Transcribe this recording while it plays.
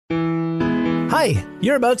Hi,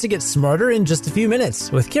 you're about to get smarter in just a few minutes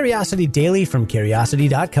with Curiosity Daily from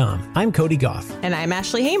Curiosity.com. I'm Cody Goff. And I'm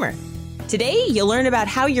Ashley Hamer. Today, you'll learn about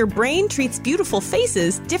how your brain treats beautiful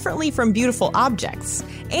faces differently from beautiful objects,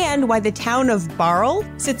 and why the town of Barl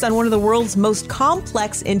sits on one of the world's most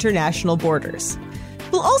complex international borders.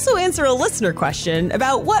 We'll also answer a listener question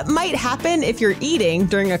about what might happen if you're eating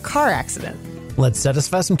during a car accident. Let's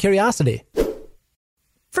satisfy some curiosity.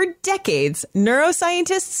 For decades,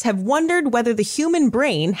 neuroscientists have wondered whether the human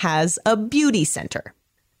brain has a beauty center.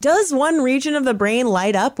 Does one region of the brain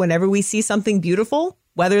light up whenever we see something beautiful,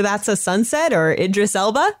 whether that's a sunset or Idris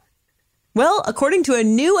Elba? Well, according to a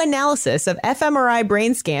new analysis of fMRI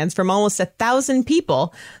brain scans from almost 1,000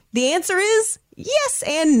 people, the answer is yes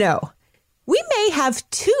and no. We may have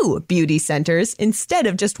two beauty centers instead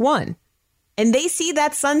of just one. And they see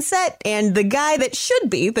that sunset and the guy that should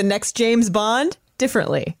be the next James Bond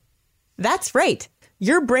differently. That's right.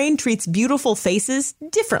 Your brain treats beautiful faces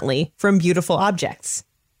differently from beautiful objects.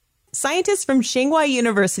 Scientists from Tsinghua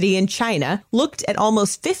University in China looked at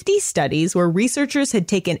almost 50 studies where researchers had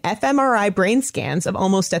taken fMRI brain scans of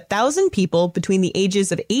almost 1,000 people between the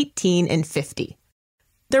ages of 18 and 50.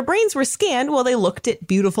 Their brains were scanned while they looked at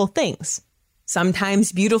beautiful things.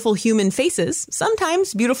 Sometimes beautiful human faces,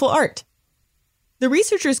 sometimes beautiful art. The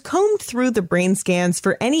researchers combed through the brain scans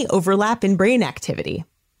for any overlap in brain activity.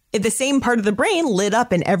 If the same part of the brain lit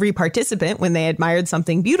up in every participant when they admired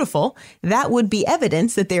something beautiful, that would be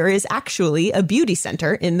evidence that there is actually a beauty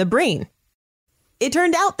center in the brain. It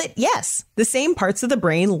turned out that yes, the same parts of the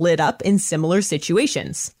brain lit up in similar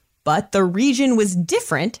situations, but the region was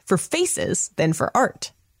different for faces than for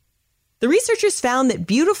art. The researchers found that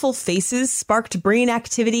beautiful faces sparked brain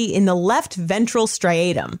activity in the left ventral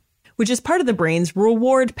striatum, which is part of the brain's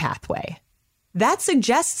reward pathway. That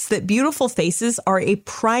suggests that beautiful faces are a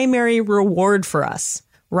primary reward for us,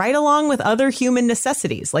 right along with other human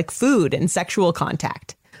necessities like food and sexual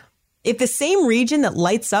contact. If the same region that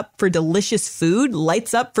lights up for delicious food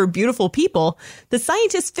lights up for beautiful people, the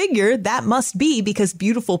scientists figure that must be because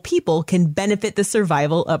beautiful people can benefit the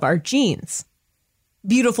survival of our genes.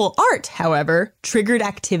 Beautiful art, however, triggered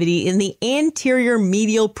activity in the anterior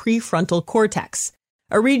medial prefrontal cortex,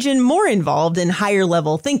 a region more involved in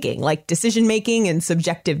higher-level thinking, like decision-making and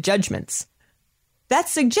subjective judgments. That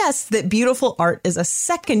suggests that beautiful art is a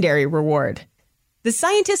secondary reward. The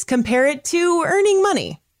scientists compare it to earning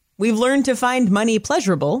money. We've learned to find money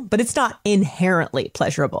pleasurable, but it's not inherently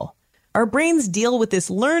pleasurable. Our brains deal with this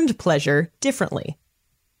learned pleasure differently.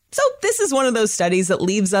 So this is one of those studies that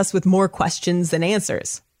leaves us with more questions than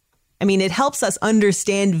answers. I mean, it helps us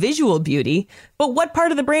understand visual beauty, but what part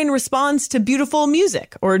of the brain responds to beautiful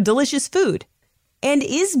music or delicious food? And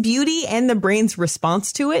is beauty and the brain's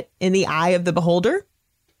response to it in the eye of the beholder?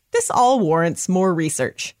 This all warrants more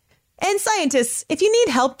research. And scientists, if you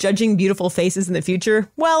need help judging beautiful faces in the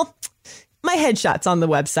future, well, my headshot's on the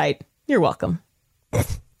website. You're welcome.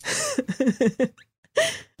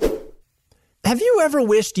 Have you ever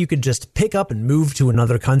wished you could just pick up and move to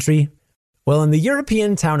another country? Well, in the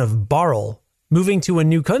European town of Barl, moving to a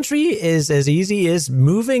new country is as easy as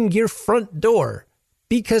moving your front door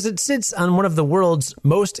because it sits on one of the world's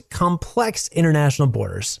most complex international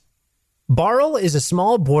borders. Barl is a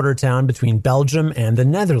small border town between Belgium and the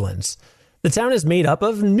Netherlands. The town is made up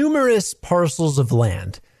of numerous parcels of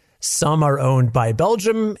land. Some are owned by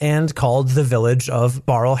Belgium and called the village of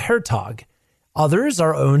Barl-Hertog. Others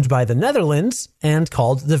are owned by the Netherlands and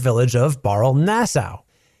called the village of Barl-Nassau.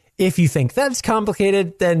 If you think that's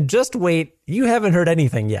complicated, then just wait, you haven't heard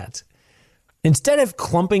anything yet. Instead of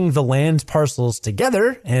clumping the land parcels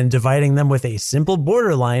together and dividing them with a simple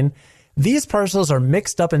borderline, these parcels are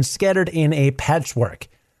mixed up and scattered in a patchwork.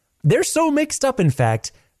 They're so mixed up, in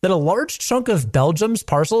fact, that a large chunk of Belgium's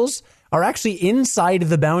parcels are actually inside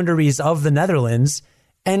the boundaries of the Netherlands,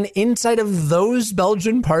 and inside of those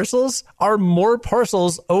Belgian parcels are more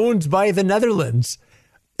parcels owned by the Netherlands.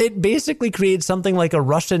 It basically creates something like a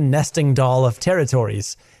Russian nesting doll of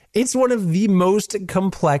territories. It's one of the most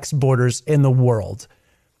complex borders in the world.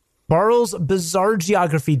 Barl's bizarre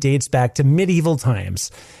geography dates back to medieval times,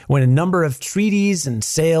 when a number of treaties and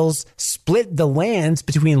sales split the lands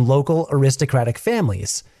between local aristocratic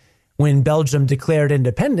families. When Belgium declared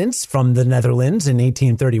independence from the Netherlands in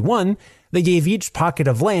 1831, they gave each pocket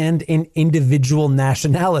of land an individual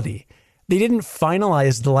nationality. They didn't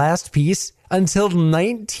finalize the last piece until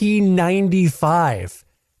 1995.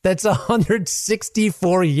 That's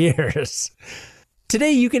 164 years.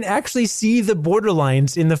 Today, you can actually see the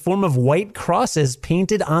borderlines in the form of white crosses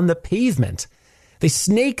painted on the pavement. They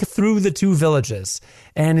snake through the two villages,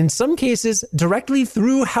 and in some cases, directly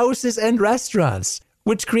through houses and restaurants.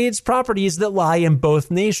 which creates properties that lie in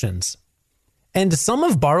both nations. And some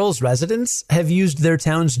of Barl's residents have used their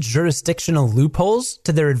town's jurisdictional loopholes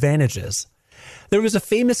to their advantages. There was a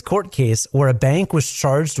famous court case where a bank was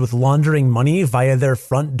charged with laundering money via their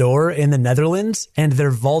front door in the Netherlands and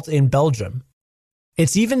their vault in Belgium.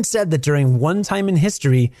 It's even said that during one time in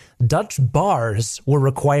history, Dutch bars were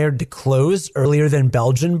required to close earlier than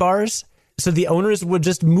Belgian bars, so the owners would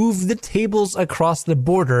just move the tables across the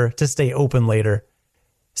border to stay open later.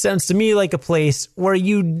 Sounds to me like a place where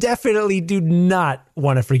you definitely do not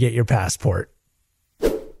want to forget your passport.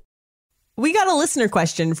 We got a listener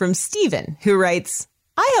question from Steven, who writes,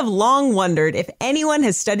 I have long wondered if anyone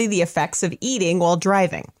has studied the effects of eating while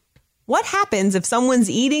driving. What happens if someone's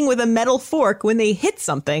eating with a metal fork when they hit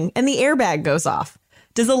something and the airbag goes off?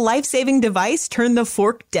 Does a life-saving device turn the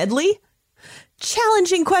fork deadly?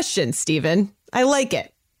 Challenging question, Steven. I like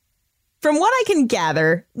it. From what I can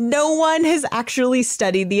gather, no one has actually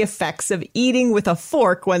studied the effects of eating with a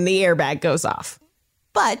fork when the airbag goes off.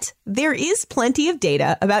 But there is plenty of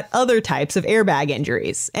data about other types of airbag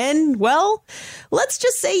injuries. And, well, let's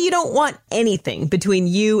just say you don't want anything between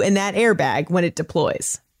you and that airbag when it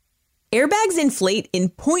deploys. Airbags inflate in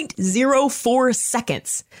 0.04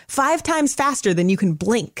 seconds, 5 times faster than you can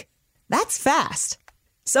blink. That's fast.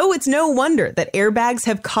 So it's no wonder that airbags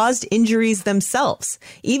have caused injuries themselves,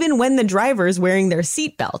 even when the driver's wearing their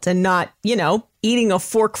seatbelt and not, eating a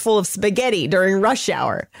fork full of spaghetti during rush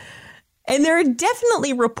hour. And there are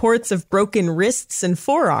definitely reports of broken wrists and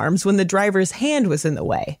forearms when the driver's hand was in the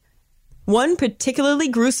way. One particularly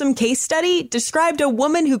gruesome case study described a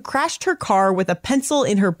woman who crashed her car with a pencil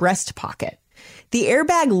in her breast pocket. The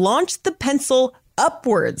airbag launched the pencil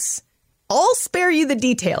upwards. I'll spare you the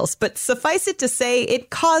details, but suffice it to say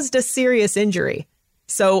it caused a serious injury.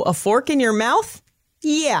 So a fork in your mouth?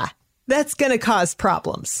 Yeah, that's going to cause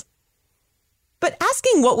problems. But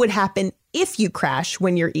asking what would happen if you crash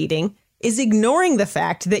when you're eating is ignoring the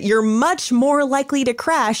fact that you're much more likely to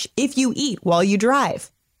crash if you eat while you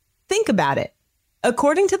drive. Think about it.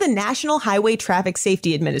 According to the National Highway Traffic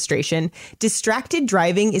Safety Administration, distracted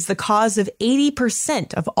driving is the cause of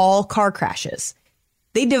 80% of all car crashes.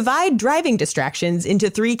 They divide driving distractions into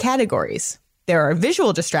 3 categories. There are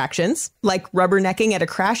visual distractions, like rubbernecking at a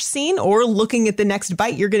crash scene or looking at the next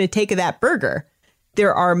bite you're going to take of that burger.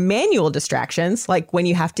 There are manual distractions, like when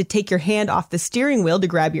you have to take your hand off the steering wheel to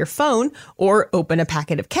grab your phone or open a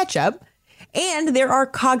packet of ketchup. And there are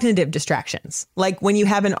cognitive distractions, like when you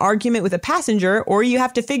have an argument with a passenger or you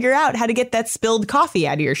have to figure out how to get that spilled coffee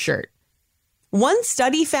out of your shirt. One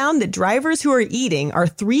study found that drivers who are eating are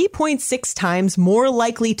 3.6 times more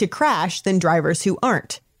likely to crash than drivers who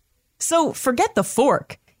aren't. So forget the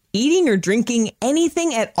fork. Eating or drinking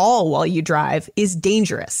anything at all while you drive is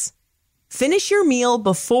dangerous. Finish your meal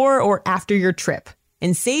before or after your trip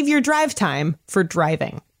and save your drive time for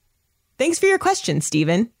driving. Thanks for your question,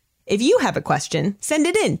 Stephen. If you have a question, send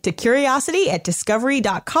it in to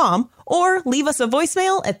curiosity@discovery.com or leave us a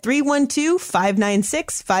voicemail at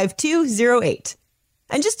 312-596-5208.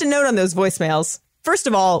 And just a note on those voicemails. First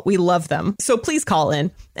of all, we love them, so please call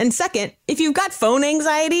in. And second, if you've got phone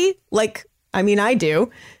anxiety, I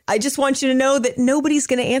do, I just want you to know that nobody's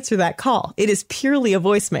going to answer that call. It is purely a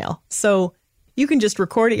voicemail, so you can just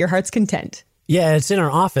record at your heart's content. Yeah, it's in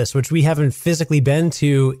our office, which we haven't physically been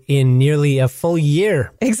to in nearly a full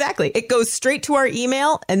year. Exactly. It goes straight to our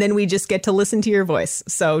email, and then we just get to listen to your voice.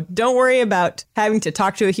 So don't worry about having to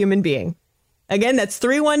talk to a human being. Again, that's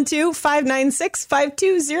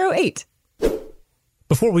 312-596-5208.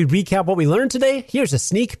 Before we recap what we learned today, here's a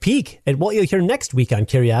sneak peek at what you'll hear next week on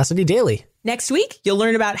Curiosity Daily. Next week, you'll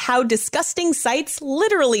learn about how disgusting sights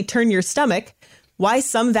literally turn your stomach, why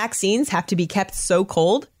some vaccines have to be kept so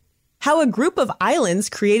cold, how a group of islands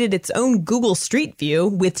created its own Google Street View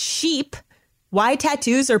with sheep, why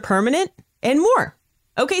tattoos are permanent, and more.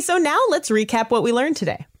 Okay, so now let's recap what we learned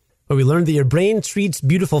today. Well, we learned that your brain treats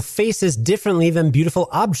beautiful faces differently than beautiful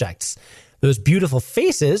objects. Those beautiful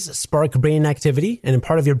faces spark brain activity and a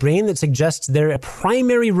part of your brain that suggests they're a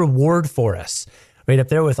primary reward for us, right up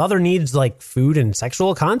there with other needs like food and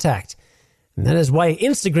sexual contact. And that is why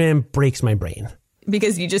Instagram breaks my brain.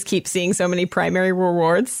 Because you just keep seeing so many primary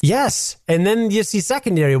rewards? Yes. And then you see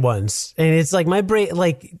secondary ones. And it's like my brain,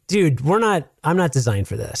 dude, I'm not designed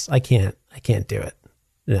for this. I can't do it.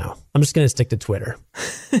 No, I'm just going to stick to Twitter.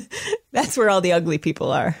 That's where all the ugly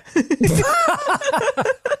people are.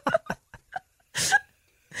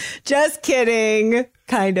 Just kidding.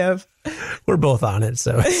 Kind of. We're both on it,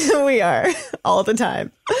 so. We are. All the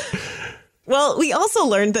time. Well, we also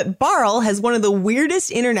learned that Barl has one of the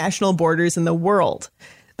weirdest international borders in the world.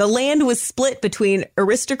 The land was split between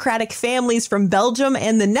aristocratic families from Belgium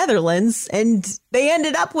and the Netherlands, and they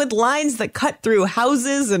ended up with lines that cut through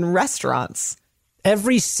houses and restaurants.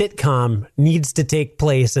 Every sitcom needs to take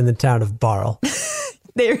place in the town of Barl.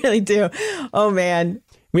 They really do. Oh, man.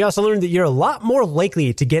 We also learned that you're a lot more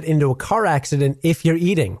likely to get into a car accident if you're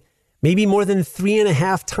eating. Maybe more than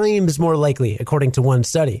 3.5 times more likely, according to one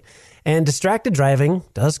study. And distracted driving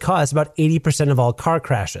does cause about 80% of all car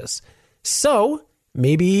crashes. So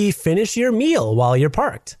maybe finish your meal while you're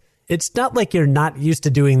parked. It's not like you're not used to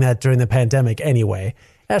doing that during the pandemic anyway.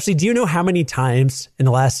 Ashley, do you know how many times in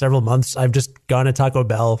the last several months I've just gone to Taco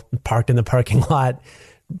Bell, parked in the parking lot,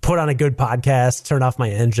 put on a good podcast, turned off my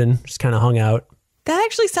engine, just kind of hung out? That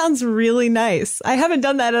actually sounds really nice. I haven't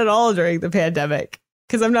done that at all during the pandemic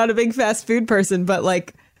because I'm not a big fast food person, but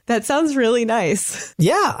like that sounds really nice.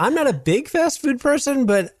 Yeah, I'm not a big fast food person,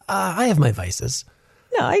 but I have my vices.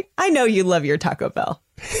 No, I know you love your Taco Bell.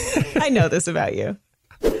 I know this about you.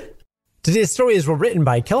 Today's stories were written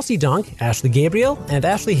by Kelsey Donk, Ashley Gabriel, and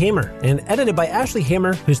Ashley Hamer, and edited by Ashley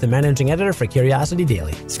Hamer, who's the managing editor for Curiosity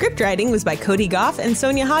Daily. Script writing was by Cody Goff and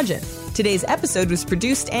Sonia Hodgen. Today's episode was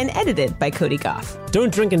produced and edited by Cody Goff.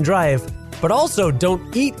 Don't drink and drive, but also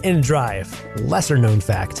don't eat and drive. Lesser known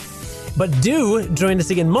fact. But do join us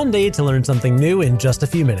again Monday to learn something new in just a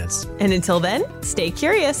few minutes. And until then, stay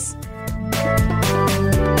curious.